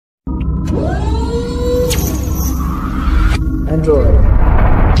Android.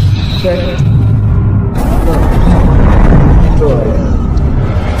 Check. Android.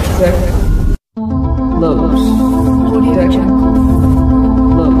 Check. Levels. Check.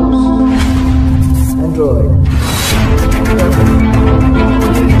 Levels. Android. Check.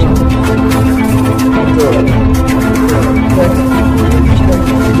 Android. Check.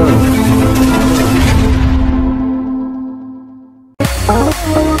 Levels.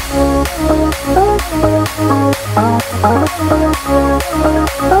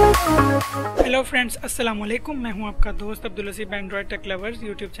 Hello friends, अस्सलाम वालेकुम। मैं हूं आपका दोस्त Abdul Haseeb Android take lovers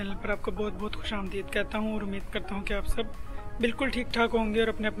YouTube channel पर आपको बहुत बहुत खुशामदीद कहता हूं और उम्मीद करता हूं कि आप सब बिल्कुल ठीक ठाक होंगे और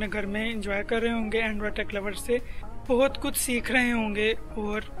अपने अपने घर में एंजॉय कर रहे होंगे। एंड्रॉयड टेक लवर्स से बहुत कुछ सीख रहे होंगे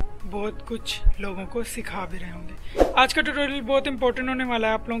और बहुत कुछ लोगों को सिखा भी रहे होंगे। आज का ट्यूटोरियल बहुत इंपॉर्टेंट होने वाला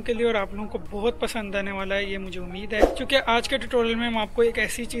है आप लोगों के लिए और आप लोगों को बहुत पसंद आने वाला है, ये मुझे उम्मीद है, क्योंकि आज के ट्यूटोरियल में हम आपको एक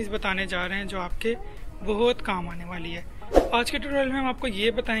ऐसी चीज़ बताने जा रहे हैं जो आपके बहुत काम आने वाली है। आज के ट्यूटोरियल में हम आपको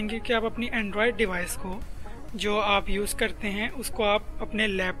ये बताएंगे कि आप अपनी एंड्रॉयड डिवाइस को जो आप यूज़ करते हैं उसको आप अपने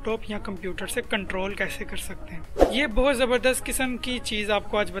लैपटॉप या कंप्यूटर से कंट्रोल कैसे कर सकते हैं। ये बहुत ज़बरदस्त किस्म की चीज़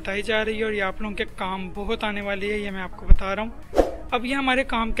आपको आज बताई जा रही है और ये आप लोगों के काम बहुत आने वाली है, ये मैं आपको बता रहा हूँ। अब ये हमारे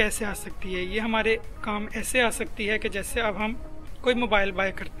काम कैसे आ सकती है? ये हमारे काम ऐसे आ सकती है कि जैसे अब हम कोई मोबाइल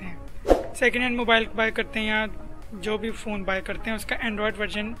बाय करते हैं, सेकेंड हैंड मोबाइल बाय करते हैं या जो भी फ़ोन बाय करते हैं उसका एंड्रॉयड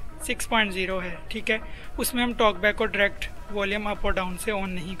वर्जन 6.0 है, ठीक है। उसमें हम टॉक बैक और डायरेक्ट वॉल्यूम अप और डाउन से ऑन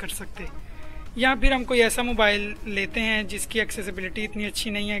नहीं कर सकते। या फिर हम कोई ऐसा मोबाइल लेते हैं जिसकी एक्सेसिबिलिटी इतनी अच्छी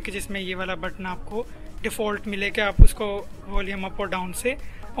नहीं है कि जिसमें ये वाला बटन आपको डिफ़ॉल्ट मिले कि आप उसको वॉल्यूम अप और डाउन से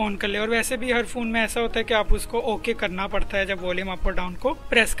ऑन कर ले। और वैसे भी हर फ़ोन में ऐसा होता है कि आप उसको ओके करना पड़ता है जब वॉल्यूम अप और डाउन को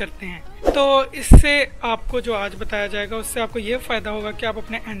प्रेस करते हैं। तो इससे आपको जो आज बताया जाएगा उससे आपको ये फ़ायदा होगा कि आप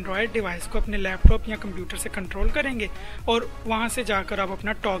अपने एंड्रॉयड डिवाइस को अपने लैपटॉप या कंप्यूटर से कंट्रोल करेंगे और वहाँ से जाकर आप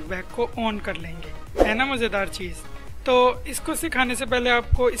अपना टॉक बैक को ऑन कर लेंगे। है ना मज़ेदार चीज़? तो इसको सिखाने से पहले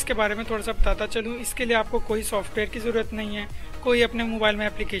आपको इसके बारे में थोड़ा सा बताता चलूँ। इसके लिए आपको कोई सॉफ्टवेयर की ज़रूरत नहीं है, कोई अपने मोबाइल में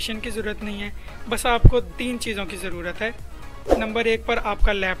एप्लीकेशन की ज़रूरत नहीं है। बस आपको 3 चीज़ों की ज़रूरत है। नंबर 1 पर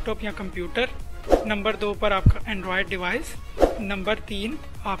आपका लैपटॉप या कंप्यूटर, नंबर 2 पर आपका एंड्रॉयड डिवाइस, नंबर 3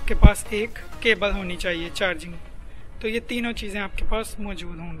 आपके पास एक केबल होनी चाहिए चार्जिंग। तो ये तीनों चीज़ें आपके पास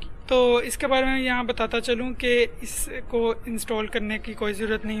मौजूद होंगी। तो इसके बारे में यहाँ बताता चलूँ कि इसको इंस्टॉल करने की कोई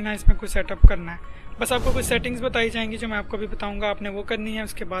ज़रूरत नहीं, ना इसमें कोई सेटअप करना है। बस आपको कुछ सेटिंग्स बताई जाएंगी जो मैं आपको भी बताऊंगा, आपने वो करनी है।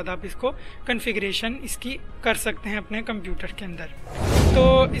 उसके बाद आप इसको कॉन्फ़िगरेशन इसकी कर सकते हैं अपने कंप्यूटर के अंदर।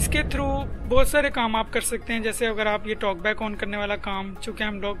 तो इसके थ्रू बहुत सारे काम आप कर सकते हैं। जैसे अगर आप ये टॉक बैक ऑन करने वाला काम, चूँकि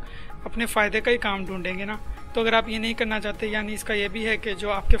हम लोग अपने फ़ायदे का ही काम ढूंढेंगे ना, तो अगर आप ये नहीं करना चाहते, यानी इसका ये भी है कि जो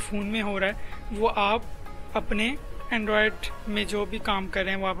आपके फ़ोन में हो रहा है वो आप अपने एंड्रॉयड में जो भी काम कर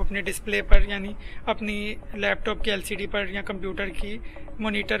रहे हैं वो आप अपने डिस्प्ले पर, यानी अपनी लैपटॉप की एलसीडी पर या कंप्यूटर की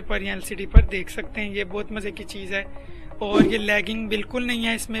मॉनिटर पर या एलसीडी पर देख सकते हैं। ये बहुत मज़े की चीज़ है और ये लैगिंग बिल्कुल नहीं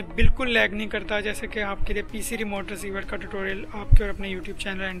है, इसमें बिल्कुल लैग नहीं करता। जैसे कि आपके लिए पीसी रिमोट रिसीवर का ट्यूटोरियल आपके और अपने YouTube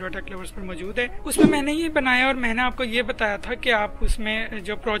channel Android take lovers पर मौजूद है। उसमें मैंने ये बनाया और मैंने आपको ये बताया था कि आप उसमें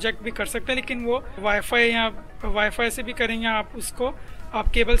जो प्रोजेक्ट भी कर सकते हैं, लेकिन वो वाईफाई से भी करें या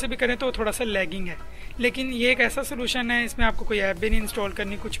आप केबल से भी करें तो थोड़ा सा लैगिंग है। लेकिन ये एक ऐसा सोल्यूशन है, इसमें आपको कोई ऐप भी नहीं इंस्टॉल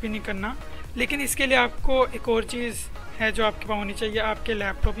करनी, कुछ भी नहीं करना। लेकिन इसके लिए आपको एक और चीज़ है जो आपके पास होनी चाहिए। आपके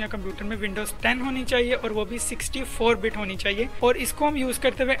लैपटॉप या कंप्यूटर में विंडोज़ 10 होनी चाहिए और वो भी 64 बिट होनी चाहिए। और इसको हम यूज़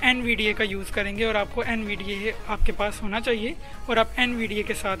करते हुए NVDA का यूज़ करेंगे और आपको NVDA आपके पास होना चाहिए और आप NVDA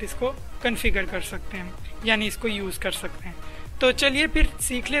के साथ इसको कॉन्फ़िगर कर सकते हैं, यानी इसको यूज़ कर सकते हैं। तो चलिए फिर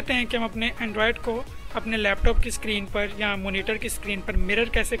सीख लेते हैं कि हम अपने एंड्रॉयड को अपने लैपटॉप की स्क्रीन पर या मॉनिटर की स्क्रीन पर मिरर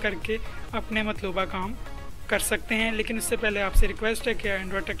कैसे करके अपने मतलूबा काम कर सकते हैं। लेकिन उससे पहले आपसे रिक्वेस्ट है कि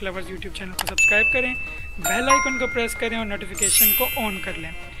Android take lovers YouTube channel को सब्सक्राइब करें, बेल आइकन को प्रेस करें और नोटिफिकेशन को ऑन कर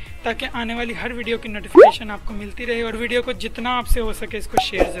लें ताकि आने वाली हर वीडियो की नोटिफिकेशन आपको मिलती रहे। और वीडियो को जितना आपसे हो सके इसको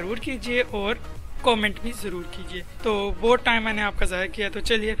शेयर ज़रूर कीजिए और कमेंट भी ज़रूर कीजिए। तो बहुत टाइम मैंने आपका ज़ाया किया, तो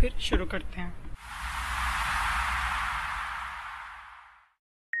चलिए फिर शुरू करते हैं।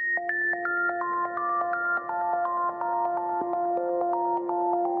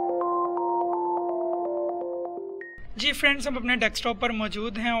 जी फ्रेंड्स, हम अपने डेस्कटॉप पर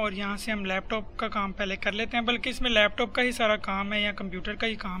मौजूद हैं और यहाँ से हम लैपटॉप का काम पहले कर लेते हैं। बल्कि इसमें लैपटॉप का ही सारा काम है या कंप्यूटर का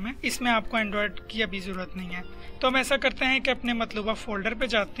ही काम है, इसमें आपको एंड्रॉयड की अभी ज़रूरत नहीं है। तो हम ऐसा करते हैं कि अपने मतलूबा फोल्डर पे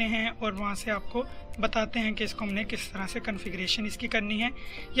जाते हैं और वहाँ से आपको बताते हैं कि इसको हमने किस तरह से कॉन्फ़िगरेशन इसकी करनी है।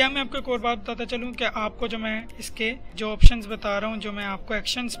 या मैं आपको एक और बात बताता चलूँ कि आपको जो मैं इसके जो ऑप्शंस बता रहा हूँ, जो मैं आपको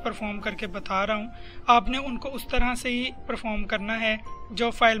एक्शंस परफॉर्म करके बता रहा हूँ, आपने उनको उस तरह से ही परफॉर्म करना है। जो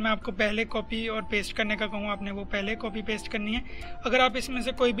फाइल मैं आपको पहले कॉपी और पेस्ट करने का कहूँ, आपने वो पहले कॉपी पेस्ट करनी है। अगर आप इसमें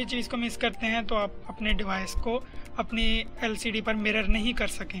से कोई भी चीज़ को मिस करते हैं तो आप अपने डिवाइस को अपनी एलसीडी पर मिरर नहीं कर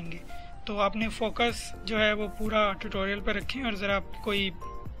सकेंगे। तो आपने फोकस जो है वो पूरा ट्यूटोरियल पर रखें और ज़रा कोई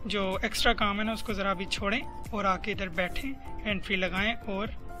जो एक्स्ट्रा काम है ना उसको ज़रा भी छोड़ें और आके इधर बैठें, हैंड फ्री लगाएं और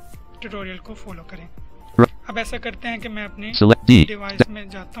ट्यूटोरियल को फॉलो करें। अब ऐसा करते हैं कि मैं अपने डिवाइस में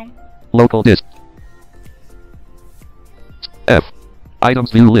जाता हूँ। Local disk. F.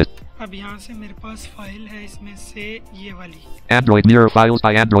 Items view list. अब यहाँ से मेरे पास फाइल है, इसमें से ये वाली Android mirror files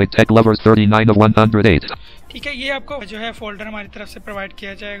by Android Tech Lovers 39 of 108. ठीक है। ये आपको जो है फोल्डर हमारी तरफ से प्रोवाइड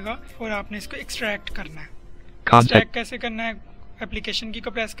किया जाएगा और आपने इसको एक्सट्रैक्ट करना है। एक्सट्रैक्ट कैसे करना है? एप्लीकेशन की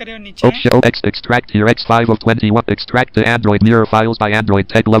को प्रेस करें और नीचे extract here X5 of 21. Extract the Android mirror files by Android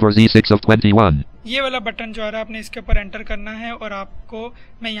Tech Lovers E6 of 21. ये वाला बटन जो है आपने इसके ऊपर एंटर करना है और आपको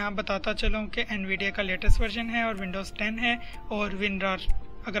मैं यहाँ बताता चलूँ कि NVIDIA का लेटेस्ट वर्जन है और विंडोज़ 10 है और WinRAR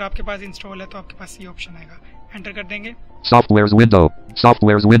अगर आपके पास इंस्टॉल है तो आपके पास ये ऑप्शन आएगा, एंटर कर देंगे। Softwares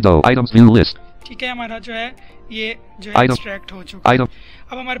window items view list. ठीक है, हमारा जो है ये जो है एक्सट्रैक्ट हो चुका है।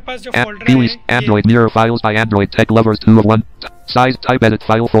 अब हमारे पास जो फोल्डर है Android mirror files by Android Tech Lovers 2 of 1. Size type edit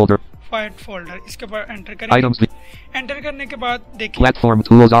file folder. Folder इसके ऊपर एंटर करेंगे। एंटर करने के बाद देखिए Platform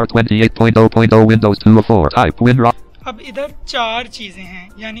tools are 28.0.0 Windows 2 of 4 type WinRAR. अब इधर 4 चीजें हैं,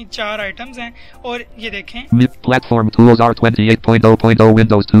 यानी 4 आइटम्स हैं और ये देखें Platform tools are 28.0.0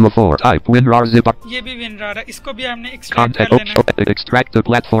 Windows 2 of 4 type WinRAR zip. ये भी WinRAR है, इसको भी हमने एक्सट्रैक्ट कर लेना है। Extract the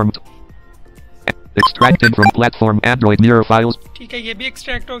platform. Extracting from platform Android mirror files. ठीक है, ये भी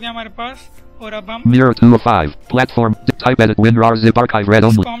एक्सट्रैक्ट हो गया हमारे पास और अब हम Mirror 2 of 5 platform type edit WinRAR zip archive read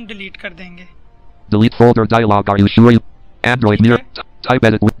only. इसको हम डिलीट कर देंगे। Delete folder dialog. Are you sure? Android mirror type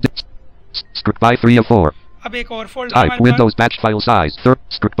edit script by 3 of 4. अब एक और folder type Windows batch file size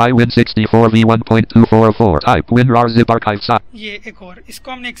script by Win64 v1.24 of 4 type WinRAR zip archive size. ये एक और,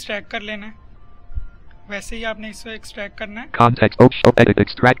 इसको हमने एक्सट्रैक्ट कर लेना है, वैसे ही आपने इसको एक्सट्रैक्ट करना है। Context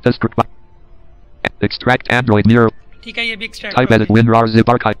extract the script by extract Android mirror. ठीक है, ये भी extract type edit WinRAR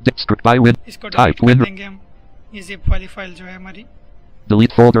zip archive script by Win. इसको डिलीट कर देंगे हम, ये zip वाली फाइल जो है हमारी।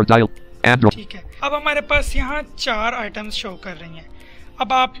 delete folder dial Android. ठीक है, अब हमारे पास यहाँ 4 आइटम्स शो कर रही हैं।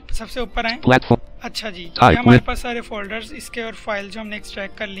 अब आप सबसे ऊपर आए। Platform. अच्छा जी, ये हमारे पास सारे फोल्डर्स इसके और फाइल जो हमने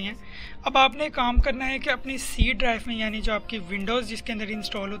एक्सट्रैक्ट कर लिए हैं। अब आपने काम करना है कि अपनी सी ड्राइव में, यानी जो आपकी विंडोज़ जिसके अंदर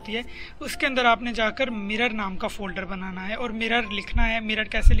इंस्टॉल होती है उसके अंदर आपने जाकर मिरर नाम का फोल्डर बनाना है और मिरर लिखना है। मिरर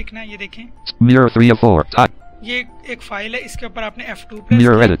कैसे लिखना है ये देखें, Mirror 3 of 4 type. ये एक फाइल है, इसके ऊपर आपने F2 प्रेस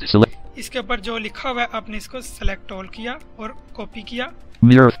Mirror किया, edit select. इसके ऊपर जो लिखा हुआ है आपने इसको सेलेक्ट ऑल किया और कॉपी किया।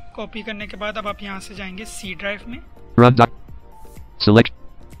 Mirror. कॉपी करने के बाद अब आप यहाँ से जाएंगे सी ड्राइव में, Run doc. Select.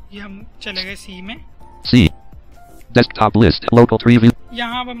 ये हम चले गए सी में। C. Desktop list. Local tree view.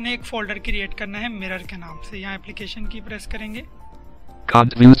 यहाँ अब हमने एक फोल्डर क्रिएट करना है मिरर के नाम से। यहाँ एप्लीकेशन की प्रेस करेंगे,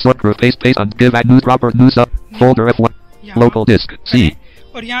 Cont view subgroup paste and give add new proper new sub folder F1. Local disk C.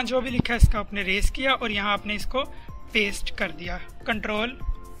 और यहाँ जो भी लिखा है इसका आपने रेस किया और यहाँ आपने इसको पेस्ट कर दिया, कंट्रोल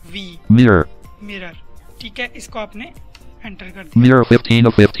V। Mirror. मिरर, ठीक है, इसको आपने एंटर कर दिया। Mirror 15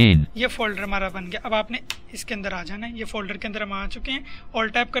 of 15. ये फोल्डर हमारा बन गया। अब आपने इसके अंदर आ जाना है, ये फोल्डर के अंदर हम आ चुके हैं। ऑल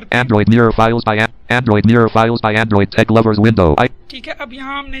टैप करते हैं। Android mirror files by Android mirror files by Android Tech Lovers window. ठीक है, अब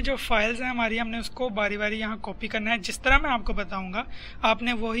यहाँ हमने जो फाइल्स हैं हमारी, हमने उसको बारी बारी यहाँ कॉपी करना है। जिस तरह मैं आपको बताऊंगा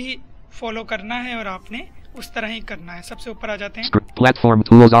आपने वही फॉलो करना है और आपने उस तरह ही करना है। सबसे ऊपर आ जाते हैं। Platform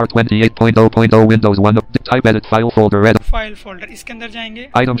tools are 28.0.0 Windows 1 of type edit file folder edit. File folder, इसके अंदर जाएंगे।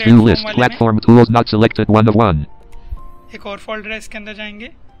 Items view list. Platform tools not selected 1 of 1. एक और फोल्डर है, इसके अंदर जाएंगे।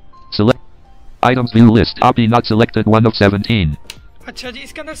 Select items view list. Copy not selected 1 of 17. अच्छा जी,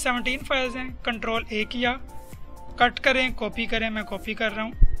 इसके अंदर 17 फाइल्स हैं। कंट्रोल A किया, कट करें, कॉपी करें, मैं कॉपी कर रहा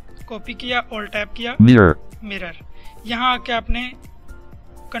हूँ। कॉपी किया, ऑल टैप किया, मिरर। यहाँ आके आपने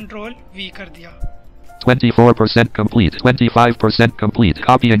कंट्रोल V कर दिया। 24% complete. 25% complete.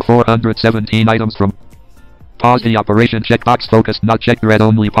 Copying 417 items from. Pause the operation. Checkbox focused. Not checked. Read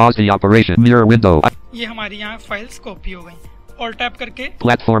only. Pause the operation. Mirror window. ये हमारी यहाँ फाइल्स कॉपी हो गई। ऑल टैप करके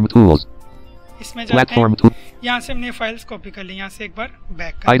Platform tools. इसमें जाते हैं। यहाँ से हमने फाइल्स कॉपी कर ली। यहाँ से एक बार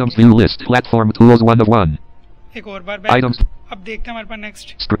बैक करेंगे। Items view list. Platform tools 1 of 1. एक और बार बैक। Items. अब देखते हैं हमारे पास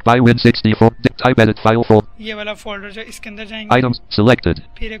next. Script by Win64. Type edit file folder. ये वाला फोल्डर जो इसके अंदर जाएंगे। Items selected.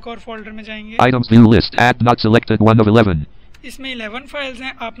 फिर एक और फोल्डर में जाएंगे। Items view list. Add not selected 1 of 11. इसमें 11 फाइल्स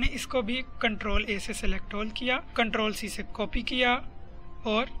हैं। आपने इसको भी कंट्रोल A से सेलेक्ट ऑल किया, कंट्रोल C से कॉपी किया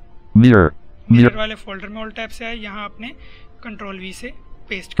और मिरर वाले फोल्डर में ऑल टैप से आए। यहाँ आपने कंट्रोल V से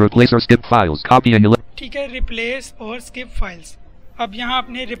पेस्ट कर Replace or skip files. Copying. ठीक है, रिप्लेस और स्किप फाइल्स। अब यहाँ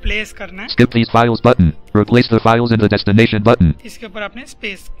आपने रिप्लेस करना है। Skip these files button. Replace the files in the destination button. इसके ऊपर आपने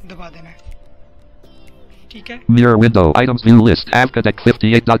स्पेस दबा देना है। ठीक है, Mirror window. Items view list. Avcadec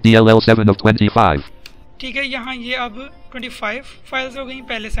 58.dll 7 of 25. ठीक है, यहाँ ये अब 25 फाइल्स हो गई,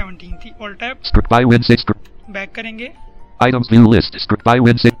 पहले 17 थी। All tap Script by Win6. Back करेंगे। Items view list. Script by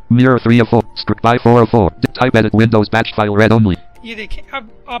Win 6. Mirror 3 of 4. Script by 4 of 4. Type edit Windows batch file read only. ये देखिए अब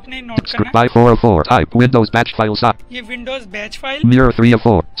आपने नोट करना Script by 4 of 4. Type Windows batch file size. ये Windows batch file Mirror 3 of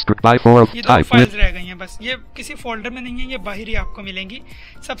 4. Script by 4 of ये दो type. Files रह गई हैं बस, ये किसी फोल्डर में नहीं है, ये बाहर ही आपको मिलेंगी।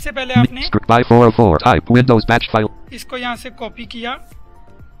 सबसे पहले आपने Script by 4 of 4. Type Windows batch file. इसको यहाँ से कॉपी किया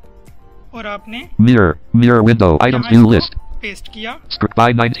और आपने Mirror window. Items यहाँ view इसको list. पेस्ट किया। Script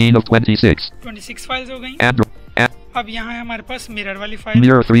by 19 of 26. 26 फाइल्स हो गई। Android. अब यहाँ है हमारे पास मिरर वाली फाइल,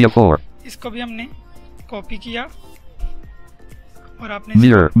 Mirror 3 of 4. इसको भी हमने कॉपी किया और आपने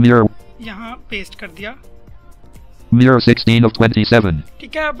Mirror. यहाँ पेस्ट कर दिया। Mirror 16 of 27.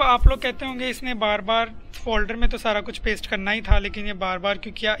 ठीक है, अब आप लोग कहते होंगे इसने बार बार फोल्डर में तो सारा कुछ पेस्ट करना ही था, लेकिन ये बार बार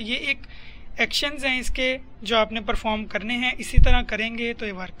क्यों किया? ये एक एक्शंस हैं इसके जो आपने परफॉर्म करने हैं, इसी तरह करेंगे तो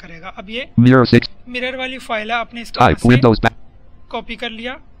ये वर्क करेगा। अब ये मिरर वाली फाइल है, आपने इसको कॉपी कर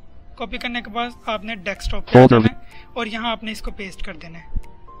लिया। कॉपी करने के बाद आपने डेस्कटॉप पे जाना है और यहाँ आपने इसको पेस्ट कर देना है।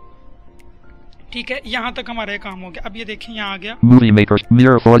 ठीक है, यहाँ तक हमारा ये काम हो गया। अब ये देखिए यहाँ आ गया Movie Maker.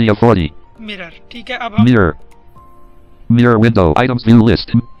 Mirror 40 of 40. Mirror. ठीक है, अब हम Mirror window. Items view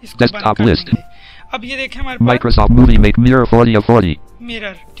list. इसको बंद Desktop कर list. देंगे। अब ये देखें हमारे पास Microsoft Movie Maker. Mirror 40 of 40.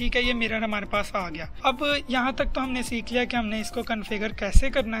 Mirror. ठीक है, ये मिरर हमारे पास आ गया। अब यहाँ तक तो हमने सीख लिया कि हमने इसको कॉन्फ़िगर कैसे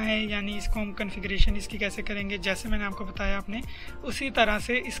करना है, यानी इसको हम कॉन्फ़िगरेशन इसकी कैसे करेंगे। जैसे मैंने आपको बताया, आपने उसी तरह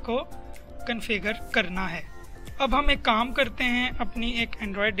से इसको कॉन्फ़िगर करना है। अब हम एक काम करते हैं, अपनी एक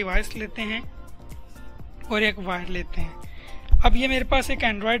एंड्रॉयड डिवाइस लेते हैं और एक वायर लेते हैं। अब ये मेरे पास एक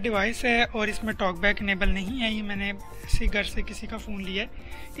एंड्रॉयड डिवाइस है और इसमें टॉकबैक इनेबल नहीं है। ये मैंने ऐसे घर से किसी का फ़ोन लिया है,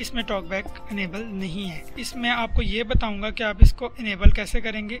 इसमें टॉकबैक इनेबल नहीं है। इसमें आपको ये बताऊंगा कि आप इसको इनेबल कैसे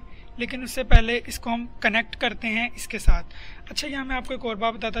करेंगे, लेकिन उससे पहले इसको हम कनेक्ट करते हैं इसके साथ। अच्छा, यहाँ मैं आपको एक और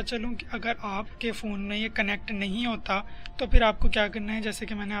बात बताता चलूँ कि अगर आपके फ़ोन में ये कनेक्ट नहीं होता तो फिर आपको क्या करना है। जैसे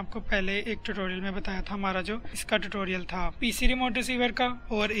कि मैंने आपको पहले एक ट्यूटोरियल में बताया था, हमारा जो इसका ट्यूटोरियल था पीसी रिमोट रिसीवर का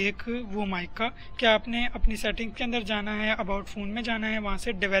और एक वो माइक का, कि आपने अपनी सेटिंग्स के अंदर जाना है, अबाउट फ़ोन में जाना है, वहाँ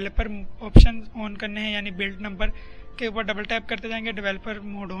से डेवलपर ऑप्शन ऑन करने हैं, यानी बिल्ड नंबर के ऊपर डबल टैप करते जाएंगे, डेवलपर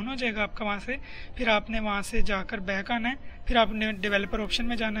मोड ऑन हो जाएगा आपका वहाँ से। फिर आपने वहाँ से जाकर बैक आना है, फिर आपने डेवलपर ऑप्शन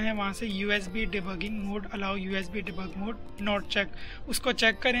में जाना है, वहाँ से USB debugging mode, allow USB debug mode not check, उसको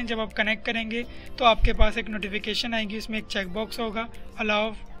चेक करें। जब आप कनेक्ट करेंगे तो आपके पास एक नोटिफिकेशन आएगी, उसमें एक चेक बॉक्स होगा,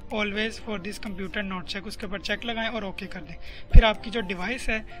 allow always for this computer not check, उसके ऊपर चेक लगाएं और ओके कर दें। फिर आपकी जो डिवाइस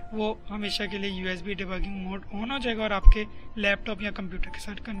है वो हमेशा के लिए यूएसबी डिबगिंग मोड ऑन हो जाएगा और आपके लैपटॉप या कंप्यूटर के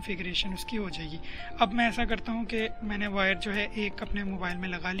साथ कॉन्फ़िगरेशन उसकी हो जाएगी। अब मैं ऐसा करता हूँ कि मैंने वायर जो है एक अपने मोबाइल में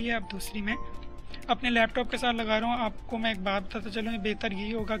लगा लिया, अब दूसरी मैं अपने लैपटॉप के साथ लगा रहा हूँ। आपको मैं एक बात बताता चलूँ, बेहतर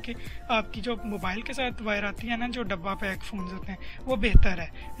यही होगा कि आपकी जो मोबाइल के साथ वायर आती है ना, जो डब्बा पैक फ़ोन्स होते हैं, वो बेहतर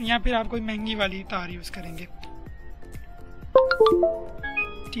है, या फिर आप कोई महंगी वाली तार यूज़ करेंगे।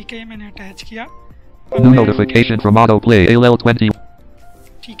 ठीक है, मैंने अटैच किया। Notification from autoplay ALL20।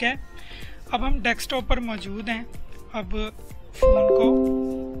 ठीक है, अब हम डेस्कटॉप पर मौजूद हैं। अब फ़ोन को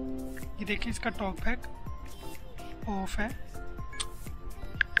ये देखें, इसका टॉकबैक ऑफ है।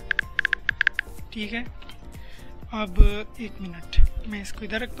 ठीक है, अब एक मिनट, मैं इसको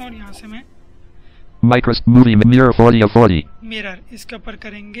इधर रखता हूँ और यहाँ से मैं Microsoft Movie Mirror 40 of 40. Mirror, इसके ऊपर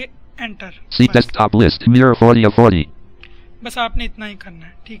करेंगे enter. See desktop list. Mirror 40 of 40. बस आपने इतना ही करना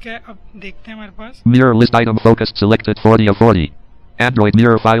है। ठीक है, अब देखते हैं हमारे पास Mirror list item focused selected 40 of 40. Android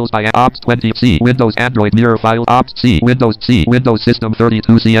mirror files by Ops 20C. Windows Android mirror file Ops C. Windows C. Windows System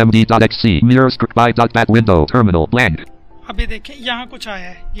 32CMD.exe. Mirror script by .bat window terminal blank. अब ये देखें, यहाँ कुछ आया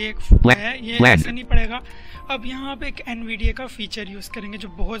है, ये एक है, ये ऐसे नहीं पड़ेगा। अब यहाँ आप एक NVIDIA का फीचर यूज़ करेंगे जो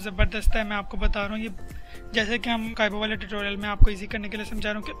बहुत ज़बरदस्त है, मैं आपको बता रहा हूँ। ये जैसे कि हम काइबो वाले ट्यूटोरियल में आपको इजी करने के लिए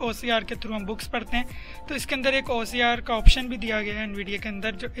समझा रहा हूँ कि OCR के थ्रू हम बुक्स पढ़ते हैं, तो इसके अंदर एक OCR का ऑप्शन भी दिया गया है NVIDIA के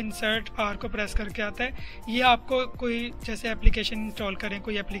अंदर, जो इंसर्ट R को प्रेस करके आता है। ये आपको कोई जैसे एप्लीकेशन इंस्टॉल करें,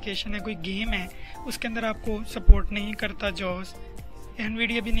 कोई एप्लीकेशन है, कोई गेम है, उसके अंदर आपको सपोर्ट नहीं करता, जॉस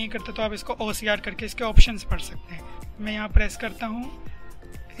NVIDIA भी नहीं करता, तो आप इसको OCR करके इसके ऑप्शंस पढ़ सकते हैं। मैं यहाँ प्रेस करता हूँ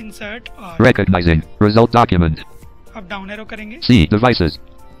insert R। Recognizing result document. अब डाउन एरो करेंगे। C devices.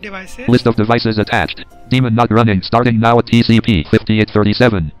 Devices. List of devices attached. Daemon not running. Starting now at TCP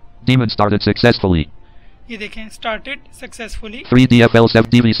 5837. Daemon started successfully. ये देखें, started successfully. 3DFL7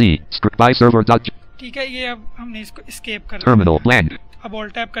 DVC. Script by server. ठीक है, ये अब हमने इसको escape कर Terminal blank. अब ऑल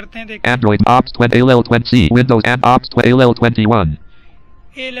टैप करते हैं, देखते हैं। Android Ops 20 ALL20C. Windows and Ops 20 ALL21.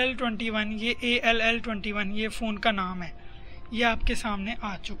 ALL21, ये ALL21 ये फ़ोन का नाम है, ये आपके सामने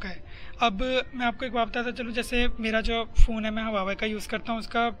आ चुका है। अब मैं आपको एक बात बताता चलूँ, जैसे मेरा जो फ़ोन है, मैं हवावे का यूज़ करता हूँ,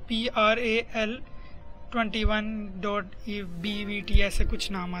 उसका PRAL21.BVT ऐसे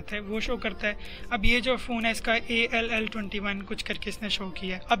कुछ नाम आता है, वो शो करता है। अब ये जो फ़ोन है, इसका ALL21 कुछ करके इसने शो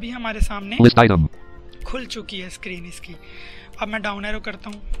किया है। अभी हमारे सामने खुल चुकी है स्क्रीन इसकी। अब मैं डाउन एरो करता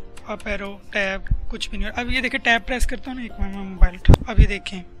हूँ, अप एरो, टैब, कुछ भी नहीं। अब ये देखिए टैब प्रेस करता हूँ ना, एक मैं मोबाइल उठा, अब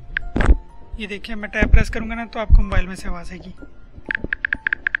ये देखिए मैं टैब प्रेस करूँगा ना तो आपको मोबाइल में से आवाज़ आएगी,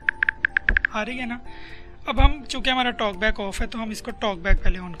 आ रही है ना। अब हम चूँकि हमारा टॉक बैक ऑफ है तो हम इसको टॉक बैक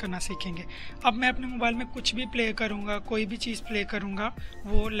पहले ऑन करना सीखेंगे। अब मैं अपने मोबाइल में कुछ भी प्ले करूँगा, कोई भी चीज़ प्ले करूँगा,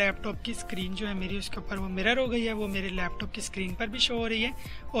 वो लैपटॉप की स्क्रीन जो है मेरी उसके ऊपर वो मिरर हो गई है, वो मेरे लैपटॉप की स्क्रीन पर भी शो हो रही है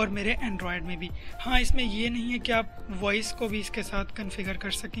और मेरे एंड्रॉयड में भी। हाँ, इसमें ये नहीं है कि आप वॉइस को भी इसके साथ कन्फिगर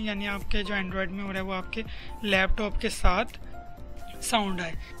कर सकें, यानी आपके जो एंड्रॉयड में हो रहा है वो आपके लैपटॉप के साथ साउंड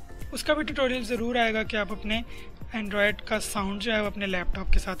आए। उसका भी ट्यूटोरियल ज़रूर आएगा कि आप अपने एंड्रॉयड का साउंड जो है वो अपने लैपटॉप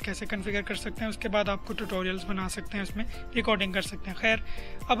के साथ कैसे कॉन्फ़िगर कर सकते हैं। उसके बाद आपको ट्यूटोरियल्स बना सकते हैं, उसमें रिकॉर्डिंग कर सकते हैं। खैर,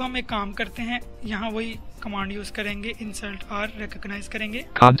 अब हम एक काम करते हैं, यहाँ वही कमांड यूज़ करेंगे, इंसर्ट आर, रिकॉग्नाइज करेंगे,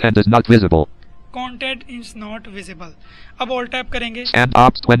 Content is not visible. Content is not visible. अब ऑल टैप करेंगे, And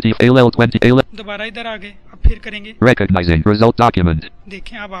ops 20 ALL20 ALL. दोबारा इधर आ गए, अब फिर करेंगे, Recognizing result document.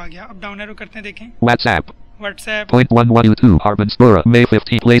 देखें अब आ गया। अब डाउन एरो करते हैं, देखें WhatsApp. WhatsApp, .1122 Harbanspura May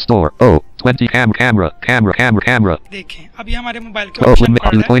 15 Play Store. Oh 20 camera. देखें अब ये हमारे मोबाइल के Oh ऑप्शन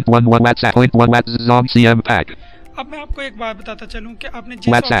पड़ रहा है। .11 WhatsApp .1 Zom CM Pack. अब मैं आपको एक बात बताता चलूं कि आपने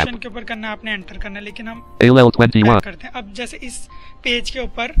जिस WhatsApp. ऑप्शन के ऊपर करना है आपने एंटर करना है, लेकिन हम ALL21. टाइप करते हैं। अब जैसे इस पेज के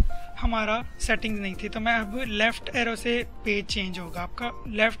ऊपर हमारा सेटिंग्स नहीं थी, तो मैं अब लेफ्ट एरो से पेज चेंज होगा आपका,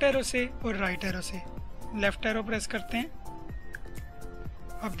 लेफ्ट एरो से और राइट एरो से। लेफ्ट एरो प्रेस करते हैं,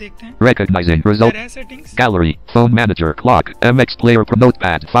 अब देखते हैं Recognizing result. Settings, Gallery. Phone Manager. Clock. MX Player.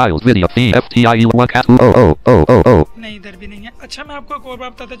 Notepad. Files. Video. Theme. FTIE1 cat. Oh. नहीं इधर भी नहीं है। अच्छा, मैं आपको एक और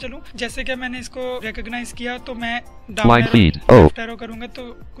बात बताता चलूं, जैसे कि मैंने इसको रिकॉग्नाइज किया तो मैं Line feed. Oh. Left arrow करूंगा तो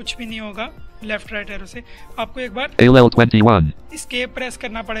कुछ भी नहीं होगा, लेफ्ट राइट एरो से। आपको एक बार ALL21. एस्केप प्रेस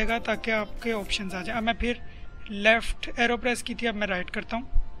करना पड़ेगा ताकि आपके ऑप्शंस आ जाए। अब मैं फिर लेफ्ट एरो प्रेस की थी, अब मैं राइट करता हूँ।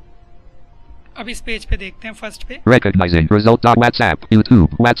 अब इस पेज पे देखते हैं, फर्स्ट पे Recognizing result. WhatsApp.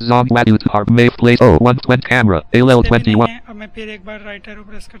 YouTube. WhatsApp. YouTube. May Place. Oh 120 camera. ALL21. अब मैं फिर एक बार राइट एरो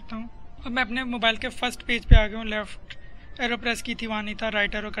प्रेस करता हूँ। अब मैं अपने मोबाइल के फर्स्ट पेज पे आ गया हूँ, लेफ्ट एरो प्रेस की थी वहाँ नहीं था,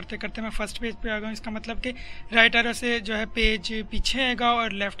 राइट एरो करते करते मैं फर्स्ट पेज पे आ गया हूँ। इसका मतलब कि राइट एरो से जो है पेज पीछे आएगा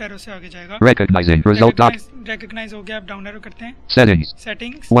और लेफ्ट एरो से आगे जाएगा। Recognizing result. रिकॉग्नाइज हो गया। अब डाउन एरो करते हैं, Settings.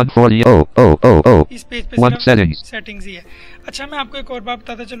 सेटिंग्स, 140. Oh. इस पेज पे One settings. सेटिंग्स ही है। अच्छा, मैं आपको एक और बात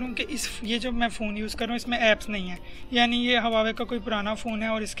बताता चलूँ कि ये जो मैं फ़ोन यूज़ कर रहा हूँ इसमें ऐप्स नहीं है, यानी ये हवावे का कोई पुराना फ़ोन है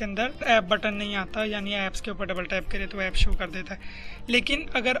और इसके अंदर ऐप बटन नहीं आता, यानी ऐप्स के ऊपर डबल टैप करें तो ऐप शो कर देता है। लेकिन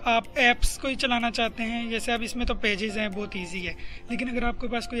अगर आप ऐप्स को ही चलाना चाहते हैं, जैसे अब इसमें तो पेजेस हैं, बहुत ईजी है, लेकिन अगर आपके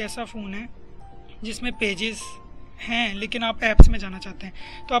पास कोई ऐसा फ़ोन है जिसमें पेजेस हैं लेकिन आप ऐप्स में जाना चाहते हैं,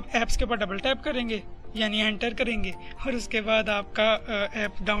 तो आप ऐप्स के ऊपर डबल टैप करेंगे, यानी एंटर करेंगे, और उसके बाद आपका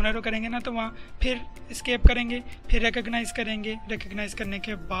ऐप डाउन एरो करेंगे ना तो वहाँ फिर एस्केप करेंगे, फिर रिकॉग्नाइज करेंगे। रिकॉग्नाइज करने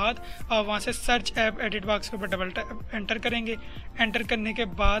के बाद आप वहाँ से सर्च ऐप एडिट बॉक्स के ऊपर डबल टैप एंटर करेंगे। एंटर करने के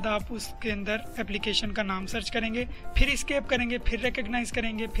बाद आप उसके अंदर एप्लीकेशन का नाम सर्च करेंगे, फिर एस्केप करेंगे, फिर रिकॉग्नाइज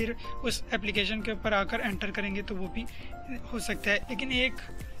करेंगे, फिर उस एप्लीकेशन के ऊपर आकर एंटर करेंगे तो वो भी हो सकता है। लेकिन एक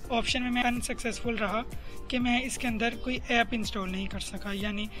ऑप्शन में मैं अनसक्सेसफुल रहा कि मैं इसके अंदर कोई ऐप इंस्टॉल नहीं कर सका,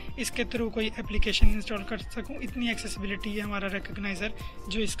 यानी इसके थ्रू कोई एप्लीकेशन इंस्टॉल कर सकूं, इतनी एक्सेसिबिलिटी है हमारा रिकॉग्नाइजर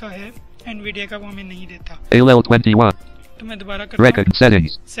जो इसका है एनवीडिया का, वो हमें नहीं देता। ALL21. तो मैं दोबारा करता हूं,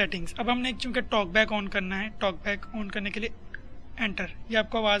 Settings. सेटिंग्स। अब हमने चूंकि टॉक बैक ऑन करना है, टॉक बैक ऑन करने के लिए एंटर, ये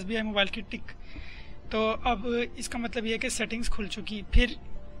आपको आवाज़ भी है मोबाइल की टिक। तो अब इसका मतलब ये है कि सेटिंग्स खुल चुकी। फिर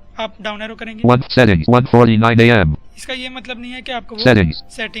आप डाउन एरो करेंगे, Settings. 1:49 a.m. इसका ये मतलब नहीं है कि आपको वो Settings.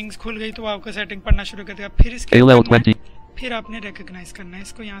 सेटिंग्स खुल गई तो आपको सेटिंग पढ़ना शुरू कर देगा। फिर इसके ALL20. फिर आपने रिकॉग्नाइज करना है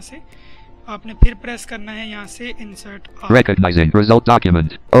इसको, यहाँ से आपने फिर प्रेस करना है, यहाँ से insert are. Recognizing result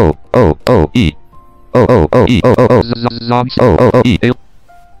document. E. Zom.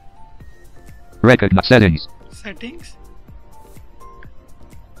 Recognize settings. Settings,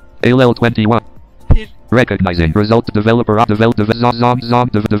 ALL21. फिर Recognizing result developer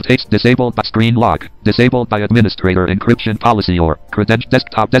text disabled by screen lock, disabled by administrator encryption policy or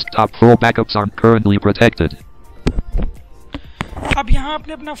desktop full backups aren't currently protected. अब यहाँ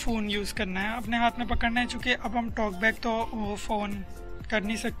आपने अपना phone use करना है, अपने हाथ में पकड़ना है। चूँकि अब हम टॉक बैक तो वो फ़ोन कर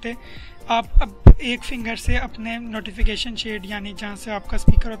नहीं सकते, आप अब एक फिंगर से अपने नोटिफिकेशन शेड यानी जहाँ से आपका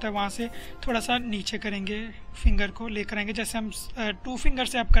स्पीकर होता है वहाँ से थोड़ा सा नीचे करेंगे, फिंगर को लेकर आएंगे। जैसे हम 2 फिंगर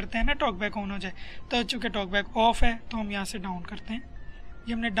से आप करते हैं ना टॉक बैक ऑन हो जाए, तो चूँकि टॉक बैक ऑफ है तो हम यहाँ से डाउन करते हैं।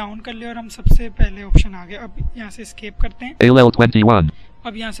 ये हमने डाउन कर लिया और हम सबसे पहले ऑप्शन आ गए। अब यहाँ से एस्केप करते हैं, ALL21.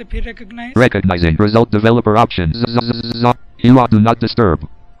 अब यहाँ से फिर Recognizing result developer options. Do not disturb.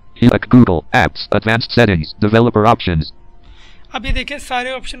 Google Apps Advanced Settings Developer Options. अब ये देखिए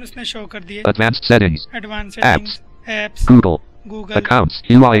सारे ऑप्शन उसने शो कर दिए। Advanced Settings. Advance settings, apps, Google Google Accounts.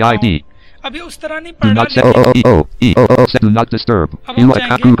 UID. अब ये उस तरह नहीं पढ़ Do रहा, not set लेकिन set do not disturb. अब हम You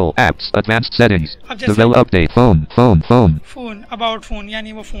जाएंगे Google apps advanced settings. अब जैसे Develop update phone. Phone about phone,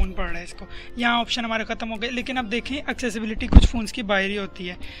 यानी वो फोन पढ़ रहा है इसको। यहाँ ऑप्शन हमारे खत्म हो गए, लेकिन अब देखें एक्सेसिबिलिटी कुछ फोन्स की बाहरी होती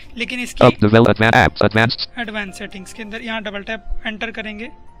है, लेकिन इसकी Up develop apps advanced. Advance settings के अंदर यहाँ डबल टैप एंटर करेंगे।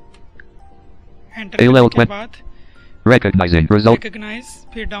 एंटर AOL करने के बाद Recognizing result रिकॉग्नाइज,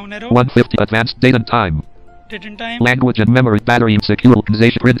 फिर down arrow, 150 advanced date and time. Date and time. Language and memory battery secure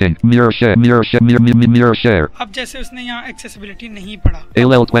organization printing mirror share. अब जैसे उसने यहाँ एक्सेसिबिलिटी नहीं पढ़ा,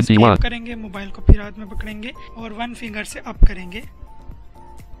 AOL अब 21. escape करेंगे, मोबाइल को फिर हाथ में पकड़ेंगे और वन फिंगर से अप करेंगे।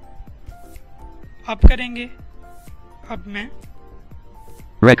 अप करेंगे, अब मैं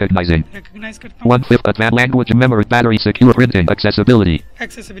Recognizing रिकॉग्नाइज करता हूँ 1/5 advanced language and memory battery secure printing accessibility.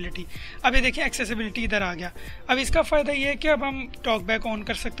 Accessibility. अब ये देखिए एक्सेसिबिलिटी इधर आ गया। अब इसका फ़ायदा ये है कि अब हम टॉक बैक ऑन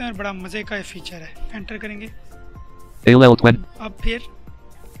कर सकते हैं और बड़ा मज़े का ये फीचर है। एंटर करेंगे, AOL 20 अब फिर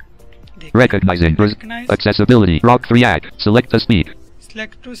Recognizing Recognize. accessibility rock 3 act select to speak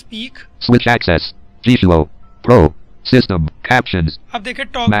select to speak. switch access G-Show Pro system captions अब देखिए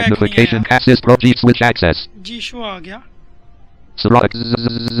टॉक बैक नहीं magnification आया, Assist Pro G switch access जी शो आ गया।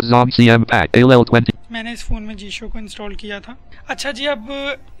 Zom CM pack AOL 20 मैंने इस phone में जी show को install किया था। अच्छा जी, अब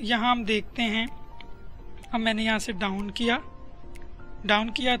यहाँ हम देखते हैं, अब मैंने यहाँ से डाउन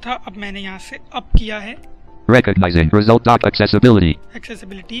किया था, अब मैंने यहाँ से अप किया है। Recognizing result dot accessibility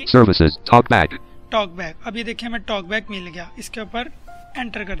accessibility services talkback talk back. अब ये देखिए हमें टॉक बैक मिल गया, इसके ऊपर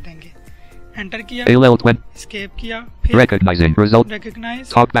एंटर कर देंगे। एंटर किया, AOL 20 एस्केप किया, फिर Recognizing result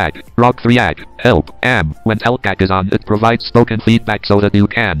recognise, talkback rock 3 act help when talkback is on it provides spoken feedback so that you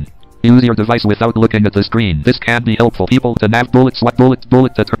can use your device without looking at the screen. This can be helpful people to nav bullet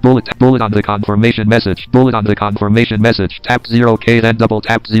on the confirmation message tap 0k then double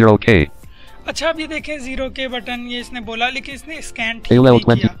tap 0k. अच्छा अब ये देखें 0K button ये इसने बोला, लेकिन इसने scan ठीक AOL नहीं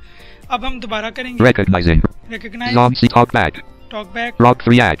 20. किया। अब हम दोबारा करेंगे, Recognizing recognise, Zom C talkback talk back, rock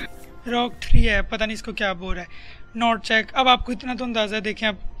 3 act rock 3 है, पता नहीं इसको क्या बोल रहा है, नोट चेक। अब आपको इतना तो अंदाजा है, देखें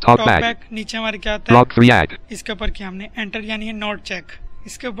अब Talk टॉक back. बैक नीचे हमारे क्या आता है, rock 3 act इसके ऊपर किया हमने एंटर, यानी ये नोट चेक,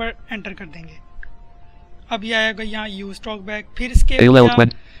 इसके ऊपर एंटर कर देंगे। अब ये आएगा यहाँ यूज टॉक बैक, फिर इसके AOL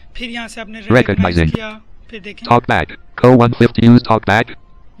 20 फिर यहाँ से आपने Recognizing. रिकॉग्नाइज किया, फिर देखें talkback co 150 use talkback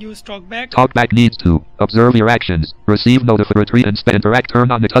use talk back. Talkback needs to observe your actions, receive retreat and interact.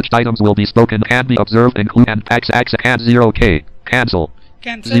 Turn on the touched items will be spoken, can be observed, include and packs access can 0k cancel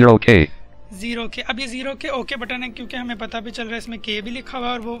cancel 0k 0K। अब ये 0K okay button है, क्योंकि हमें पता भी चल रहा है इसमें K भी लिखा हुआ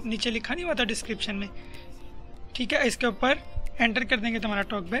है और वो नीचे लिखा नहीं हुआ था डिस्क्रिप्शन में। ठीक है, इसके ऊपर एंटर कर देंगे तो हमारा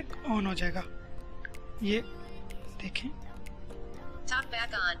टॉक बैक ऑन हो जाएगा। ये देखें,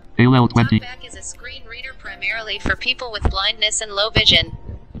 TalkBack on. AOL 20 TalkBack is a screen reader primarily for people with blindness and low vision.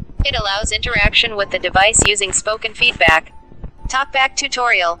 It allows interaction with the device using spoken feedback. TalkBack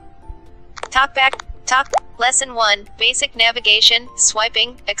tutorial. Talk Lesson 1 Basic navigation,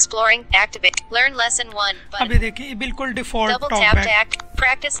 swiping, exploring, activate. Learn Lesson 1 अभी button. देखिए ये बिल्कुल default Double talk tap back. to act.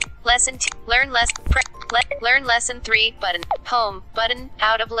 Practice Lesson 2. Learn Lesson 3 button. Home button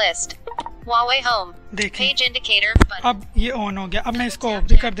out of list. Huawei Home. देखें Page indicator button. अब ये on हो गया। अब मैं इसको ऑफ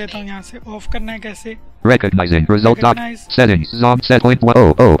भी कर देता हूँ, यहाँ से ऑफ करना है कैसे, Recognizing result dot Recognize. settings Zom set point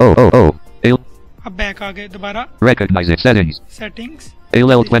 10000 अब बैक आ गए दोबारा, Recognizing settings settings,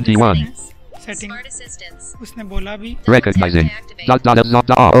 AOL 21 setting Smart assistance. उसने बोला भी, Recognizing Double tap to activate. dot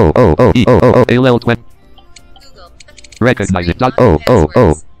AOL 20 Google. Recognizing Screen dot lock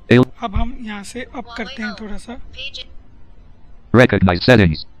passwords. अब हम यहाँ से अप करते हैं थोड़ा सा, Page Recognize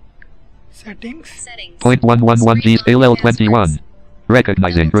settings settings, settings. point 111 G's AOL 21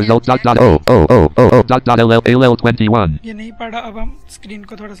 Recognizing result dot AOL 21 ये नहीं पड़ा। अब हम स्क्रीन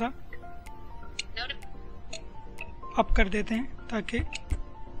को थोड़ा सा अप कर देते हैं ताकि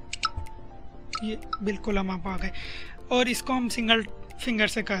ये बिल्कुल हम अप आ गए, और इसको हम सिंगल फिंगर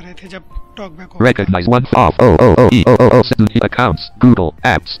से कर रहे थे जब टॉक बैक हो। Recognize one off accounts Google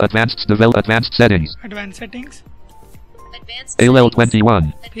apps advanced settings Advanced advance settings, AOL settings.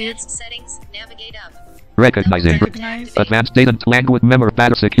 21 Advanced settings. Navigate up. Recognizing recognise, advanced data language memory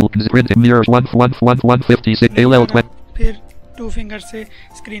battery secure print mirrors 156 AOL 20 फिर two finger से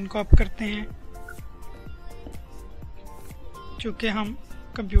screen को up करते हैं, चूँकि हम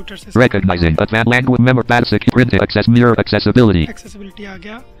computer से Recognizing advanced language memory battery secure print access mirror accessibility accessibility आ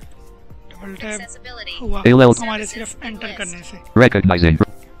गया, double tap Accessibility. हुआ AOL हमारे सिर्फ एंटर करने से। Recognizing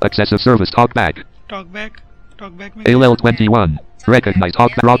excessive service talkback talk back में AOL 21 Recognize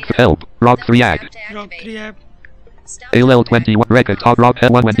talkback rock help rock 3 act rock 3 app, Stop AOL talkback. 21 record talk rock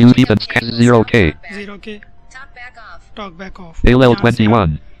L1 when use even 0k Talkback. 0K Talkback off. Talk back of. AOL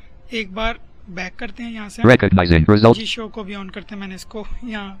 21 एक बार back करते हैं यहाँ से, Recognizing result. जी show को भी on करते हैं, मैंने इसको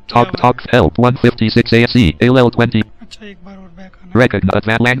यहाँ Talk help 156 ASC ALL20. अच्छा एक बार और बैक आना, Recognize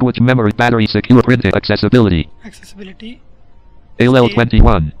advanced language memory battery secure printing accessibility. Accessibility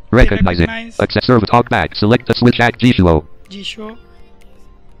ALL21. Recognizing access server talkback select the switch act G show. Ji show,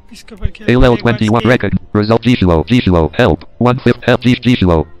 इसके ऊपर क्या ALL21 recognize result G show help 1/5 help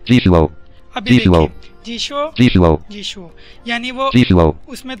G show. अभी G show. जी show यानी वो G show.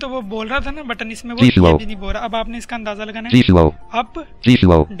 उसमें तो वो बोल रहा था ना बटन, इसमें वो जी ये show. भी नहीं बोल रहा। अब आपने इसका अंदाजा लगाना G है, show. Up G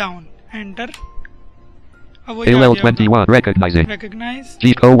show. Down enter, अब वो ALL21 recognizing. recognize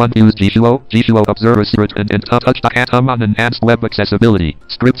G show 1 use G show observer secret and touch the atom on enhanced web accessibility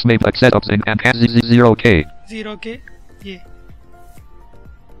scripts may accept ups and has 0k 0k, ये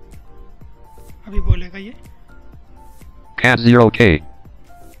अभी बोलेगा ये has 0k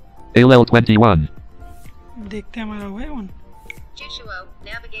ALL21 देखते हैं हमारा हुआ है on.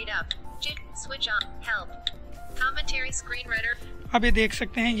 switch on help commentary screen reader। अब ये देख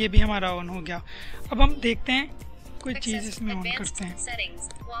सकते हैं ये भी हमारा ऑन हो गया। अब हम देखते हैं कोई चीज इसमें ऑन करते हैं।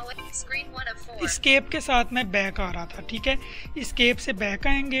 स्केप के साथ में बैक आ रहा था, ठीक है, स्केप से बैक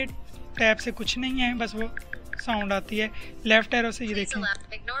आएंगे, टैब से कुछ नहीं है, बस वो साउंड आती है, लेफ्ट एरो से ये देखें।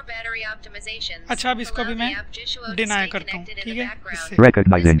 अच्छा अब इसको भी मैं डिनाई करता हूँ, ठीक है, इससे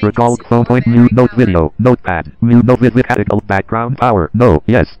recognizing recall phone point mute note video notepad mute note with capital background power no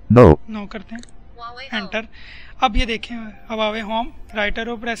yes no no करते हैं एंटर। अब ये देखें Huawei home right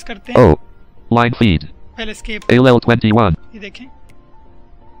arrow press करते हैं, oh line feed पहले स्केप ALL21 ये देखें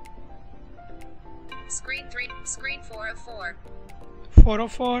screen 404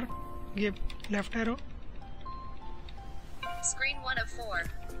 404 ये लेफ्ट एरो screen 1 of 4।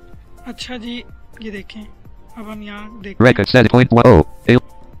 अच्छा जी ये देखें अब हम यहाँ देखते record set point 10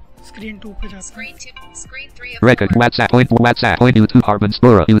 स्क्रीन 2 पे जाते हैं, screen 3 of record 4। WhatsApp point YouTube Carbon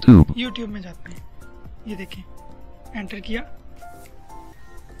Spora YouTube YouTube में जाते हैं, ये देखें एंटर किया,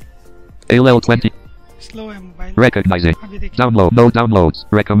 ALL20 स्लो है मोबाइल, recognizing अभी देखिए download no downloads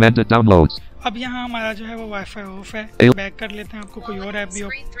recommended downloads अब यहाँ हमारा जो है वो वाईफाई ऑफ है, बैक कर लेते हैं, आपको कोई और ऐप भी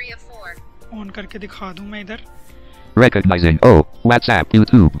screen 3 of 4। ऑन करके दिखा दूं मैं इधर। recognizing oh WhatsApp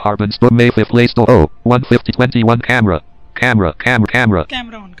YouTube Carbon Spora Mayfair Play Store oh 15021 camera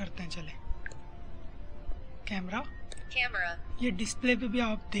camera on करते हैं, चले कैमरा ये डिस्प्ले पे भी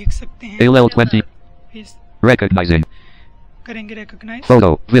आप देख सकते हैं, ALL20 इस recognizing करेंगे recognise, photo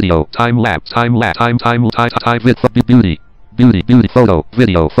video time lapse time with beauty photo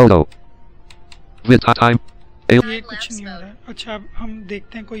video with time ये कुछ नहीं हो रहा है। अच्छा अब हम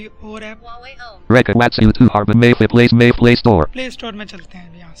देखते हैं कोई और app, record WhatsApp YouTube Carbon Mayfair Play Store play store में चलते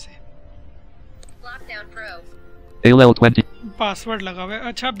हैं यहाँ से, ALL20 पासवर्ड लगा हुआ है।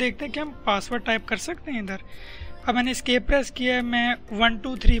 अच्छा अब देखते हैं कि हम पासवर्ड टाइप कर सकते हैं इधर। अब मैंने एस्केप प्रेस किया है, मैं 1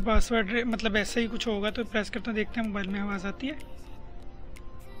 2 3 पासवर्ड मतलब ऐसा ही कुछ होगा तो प्रेस करता हूँ, देखते हैं मोबाइल में आवाज़ आती है,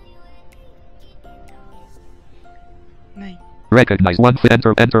 नहीं recognize one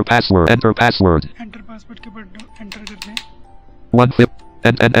enter password enter password के ऊपर एंटर करते हैं, one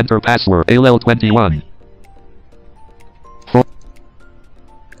enter password ALL21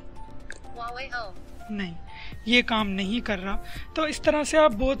 नहीं ये काम नहीं कर रहा। तो इस तरह से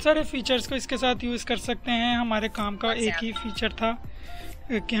आप बहुत सारे फीचर्स को इसके साथ यूज़ कर सकते हैं। हमारे काम का एक ही फीचर था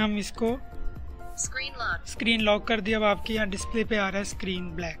कि हम इसको स्क्रीन लॉक कर दिया, अब आपकी यहाँ डिस्प्ले पे आ रहा है स्क्रीन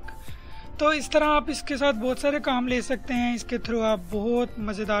ब्लैक। तो इस तरह आप इसके साथ बहुत सारे काम ले सकते हैं, इसके थ्रू आप बहुत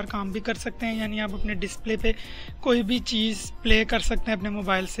मज़ेदार काम भी कर सकते हैं, यानी आप अपने डिस्प्ले पे कोई भी चीज़ प्ले कर सकते हैं अपने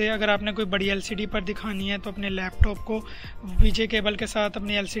मोबाइल से। अगर आपने कोई बड़ी एलसीडी पर दिखानी है तो अपने लैपटॉप को वीजे केबल के साथ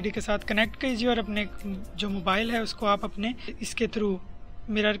अपने एलसीडी के साथ कनेक्ट कीजिए और अपने जो मोबाइल है उसको आप अपने इसके थ्रू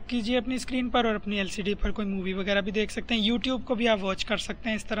मिरर कीजिए अपनी स्क्रीन पर और अपनी एलसीडी पर कोई मूवी वगैरह भी देख सकते हैं। यूट्यूब को भी आप वॉच कर सकते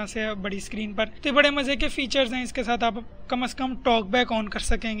हैं इस तरह से बड़ी स्क्रीन पर। तो बड़े मज़े के फीचर्स हैं, इसके साथ आप कम से कम टॉक बैक ऑन कर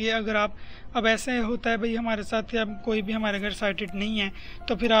सकेंगे। अगर आप अब ऐसे होता है भाई हमारे साथ या कोई भी हमारे घर साइटेड नहीं है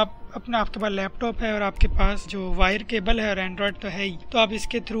तो फिर आप अपना आपके पास लैपटॉप है और आपके पास जो वायर केबल है और एंड्रॉयड तो है ही, तो आप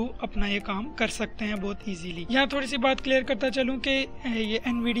इसके थ्रू अपना ये काम कर सकते हैं बहुत ईजीली। यहाँ थोड़ी सी बात क्लियर करता चलूँ कि ये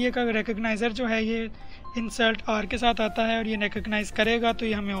एनवीडिया का रिकग्नाइजर जो है ये इंसर्ट आर के साथ आता है और ये रिकग्नाइज करेगा तो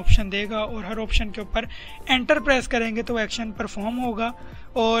ये हमें ऑप्शन देगा और हर ऑप्शन के ऊपर एंटर प्रेस करेंगे तो एक्शन परफॉर्म होगा।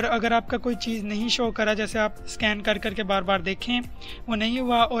 और अगर आपका कोई चीज़ नहीं शो करा, जैसे आप स्कैन कर करके बार बार देखें वो नहीं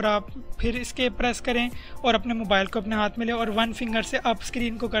हुआ और आप फिर इसके प्रेस करें और अपने मोबाइल को अपने हाथ में लें और वन फिंगर से अप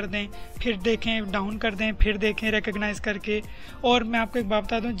स्क्रीन को कर दें, फिर देखें, डाउन कर दें, फिर देखें रिकग्नाइज करके। और मैं आपको एक बात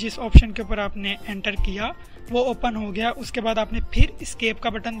बता दूं, जिस ऑप्शन के ऊपर आपने एंटर किया वो ओपन हो गया, उसके बाद आपने फिर एस्केप का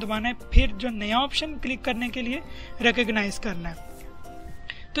बटन दबाना है, फिर जो नया ऑप्शन क्लिक करने के लिए रिकग्नाइज करना है।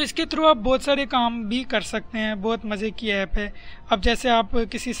 तो इसके थ्रू आप बहुत सारे काम भी कर सकते हैं, बहुत मज़े की ऐप है। अब जैसे आप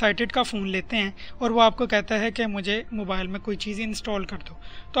किसी साइटेड का फ़ोन लेते हैं और वो आपको कहता है कि मुझे मोबाइल में कोई चीज़ इंस्टॉल कर दो,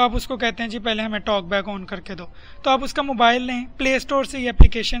 तो आप उसको कहते हैं जी पहले हमें टॉक बैक ऑन करके दो, तो आप उसका मोबाइल लें, प्ले स्टोर से ये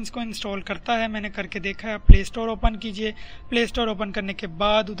एप्लीकेशंस को इंस्टॉल करता है, मैंने करके देखा है। आप प्ले स्टोर ओपन कीजिए, प्ले स्टोर ओपन करने के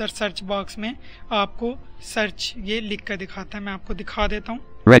बाद उधर सर्च बॉक्स में आपको सर्च ये लिख कर दिखाता है, मैं आपको दिखा देता हूँ।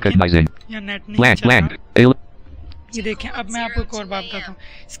 Recognizing. या नेट नहीं Blank, चल रहा। blank. ये देखें, अब मैं आपको एक और बात बताता हूँ।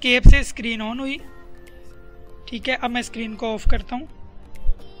 स्केप से स्क्रीन ऑन हुई, ठीक है। अब मैं स्क्रीन को ऑफ करता हूँ,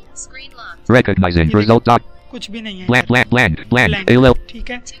 Recognizing. Result dot. कुछ भी नहीं है, Blank, blank, blank, blank. Blank, ALL.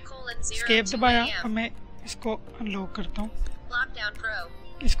 ठीक है। स्केप दबाया, अब मैं इसको अनलॉक करता हूँ,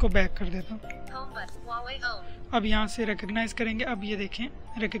 इसको बैक कर देता हूँ। अब यहाँ से रिकॉग्नाइज करेंगे, अब ये देखें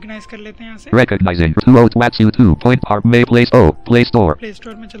रिकॉग्नाइज कर लेते हैं यहाँ से। Recognizing. 2022 point park May Place O. Play Store. Play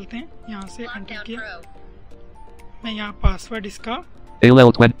store में चलते हैं, यहाँ से एंटर किया, मैं यहाँ पासवर्ड इसका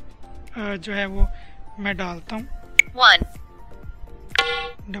ALL 20. जो है वो मैं डालता हूँ, 1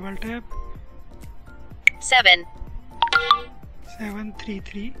 डबल टैप 7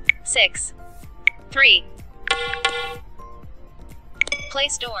 733 6 3 Play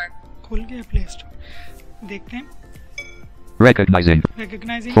Store. खुल गया प्ले स्टोर। देखते हैं, Recognizing.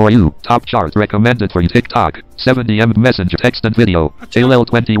 Recognising. For you. Top chart recommended for you. TikTok. 70M Messenger text and video. अच्छा, ALL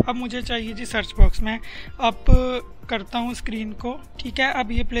 20. अब मुझे चाहिए जी सर्च बॉक्स में, अब करता हूँ स्क्रीन को, ठीक है।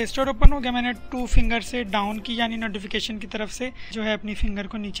 अब ये प्ले स्टोर ओपन हो गया, मैंने 2 फिंगर से डाउन की, यानी नोटिफिकेशन की तरफ से जो है अपनी फिंगर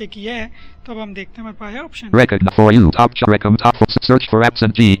को नीचे किया है। तो अब हम देखते हैं मेरे पास है option, Recognize. For you. Top chart recommend. Top. Search for apps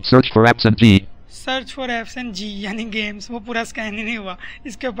and G. Search for apps and G. Search for apps and जी यानी गेम्स, वो पूरा स्कैन ही नहीं हुआ।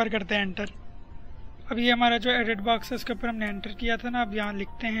 इसके ऊपर करते हैं एंटर। अब ये हमारा जो एडिट बॉक्स है उसके ऊपर हमने एंटर किया था ना, अब यहाँ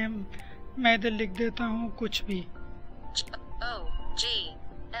लिखते हैं, मैं इधर लिख देता हूँ कुछ भी। GOGLE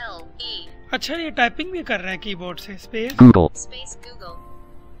अच्छा, ये टाइपिंग भी कर रहा है कीबोर्ड से। Space Google. space Google.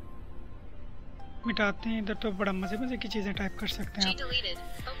 मिटाते हैं, इधर तो बड़ा मजे मजे की चीज़ें टाइप कर सकते हैं G आप। deleted.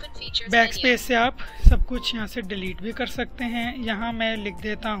 Open features back menu. Space से आप सब कुछ यहाँ से डिलीट भी कर सकते हैं। यहाँ मैं लिख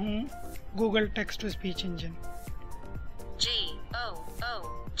देता हूँ Google text to speech engine. GOOGLE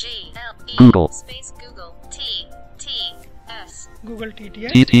Google. space Google TTS. Google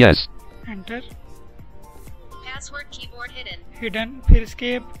TTS, TTS. Enter, Password keyboard hidden. Hidden, फिर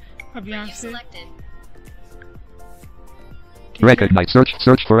स्केप। अब यहाँ You से selected. Recognize.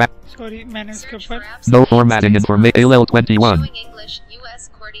 Search for app. Sorry, मैंने उसके Search for ऊपर apps. No formatting information. ALL 21. Showing English US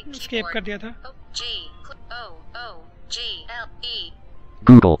QWERTY escape कर keyboard. दिया था। GOOGLE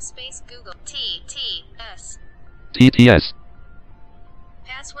Google. space Google TTS. TTS.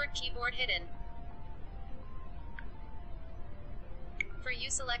 Password keyboard hidden. For you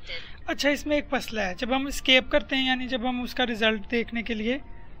selected. अच्छा, इसमें एक मसला है, जब हम स्केप करते हैं यानी जब हम उसका रिजल्ट देखने के लिए,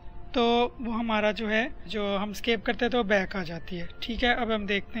 तो वो हमारा जो है, जो हम स्केप करते हैं तो बैक आ जाती है, ठीक है। अब हम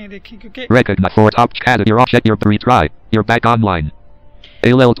देखते हैं, देखिए, क्योंकि Recognize. For top cat. You're off. Check your retry. You're back online.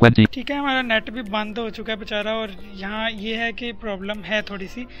 ALL 20. ठीक है, हमारा नेट भी बंद हो चुका है बेचारा, और यहाँ ये है कि प्रॉब्लम है थोड़ी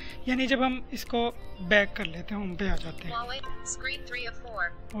सी, यानी जब हम इसको बैक कर लेते हैं, होम पे आ जाते हैं Huawei screen 3 of 4.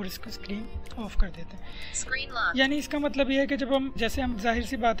 और इसको स्क्रीन ऑफ कर देते हैं। Screen lock. यानी इसका मतलब ये है कि जब हम, जैसे हम, जाहिर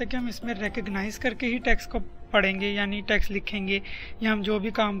सी बात है कि हम इसमें रिकग्नाइज करके ही टेक्स्ट को पढ़ेंगे, यानी टेक्स्ट लिखेंगे, या हम जो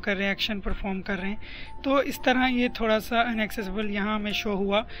भी काम कर रहे हैं, एक्शन परफॉर्म कर रहे हैं, तो इस तरह ये थोड़ा सा अनएक्सेसिबल यहाँ हमें शो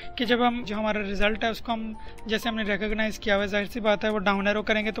हुआ कि जब हम, जो हमारा रिजल्ट है उसको हम, जैसे हमने रिकग्नाइज किया हुआ है, जाहिर सी बात है वो डाउन एरो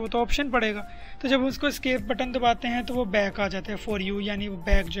करेंगे तो वो तो ऑप्शन पड़ेगा, तो जब उसको एस्केप बटन दबाते हैं तो वो बैक आ जाता है फॉर यू, यानी वो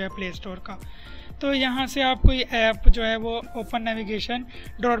बैक जो है प्ले स्टोर का। तो यहाँ से आप कोई ऐप जो है वो ओपन नेविगेशन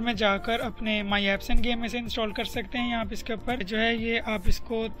ड्रॉर में जाकर अपने माई ऐप्स एंड गेम में से इंस्टॉल कर सकते हैं। यहाँ पे इसके ऊपर जो है ये आप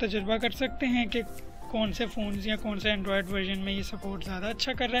इसको तजुर्बा कर सकते हैं कि कौन से फ़ोन्स या कौन से एंड्रॉयड वर्जन में ये सपोर्ट ज़्यादा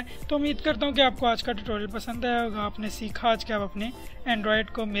अच्छा कर रहा है। तो उम्मीद करता हूँ कि आपको आज का ट्यूटोरियल पसंद आया होगा। आपने सीखा आज कि आप अपने एंड्रॉयड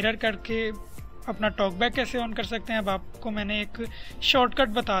को मिरर करके अपना टॉकबैक कैसे ऑन कर सकते हैं। अब आपको मैंने एक शॉर्टकट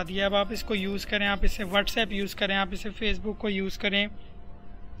बता दिया, अब आप इसको यूज़ करें, आप इसे व्हाट्सएप यूज़ करें, आप इसे फेसबुक को यूज़ करें,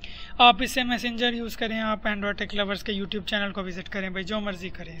 आप इससे मैसेंजर यूज़ करें, आप एंड्रॉयड टेक लवर्स के यूट्यूब चैनल को विजिट करें, भाई जो मर्ज़ी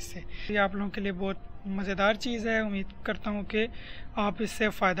करें इससे। ये आप लोगों के लिए बहुत मज़ेदार चीज़ है, उम्मीद करता हूँ कि आप इससे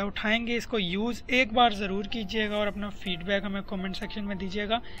फ़ायदा उठाएंगे। इसको यूज़ एक बार ज़रूर कीजिएगा और अपना फ़ीडबैक हमें कमेंट सेक्शन में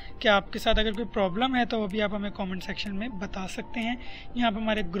दीजिएगा कि आपके साथ अगर कोई प्रॉब्लम है तो वो भी आप हमें कमेंट सेक्शन में बता सकते हैं, यहाँ पर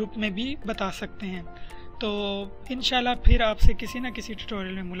हमारे ग्रुप में भी बता सकते हैं। तो इंशाल्लाह फिर आपसे किसी न किसी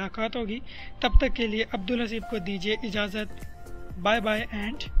ट्यूटोरियल में मुलाकात होगी। तब तक के लिए अब्दुल हसीब को दीजिए इजाज़त। बाय बाय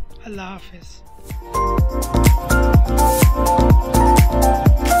एंड अल्लाह हाफिज़।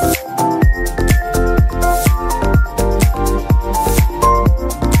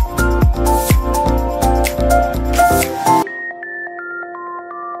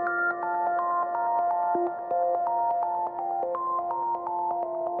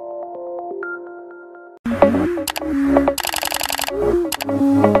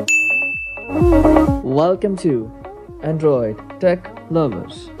 Welcome to Android Tech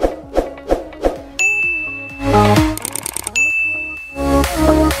Lovers.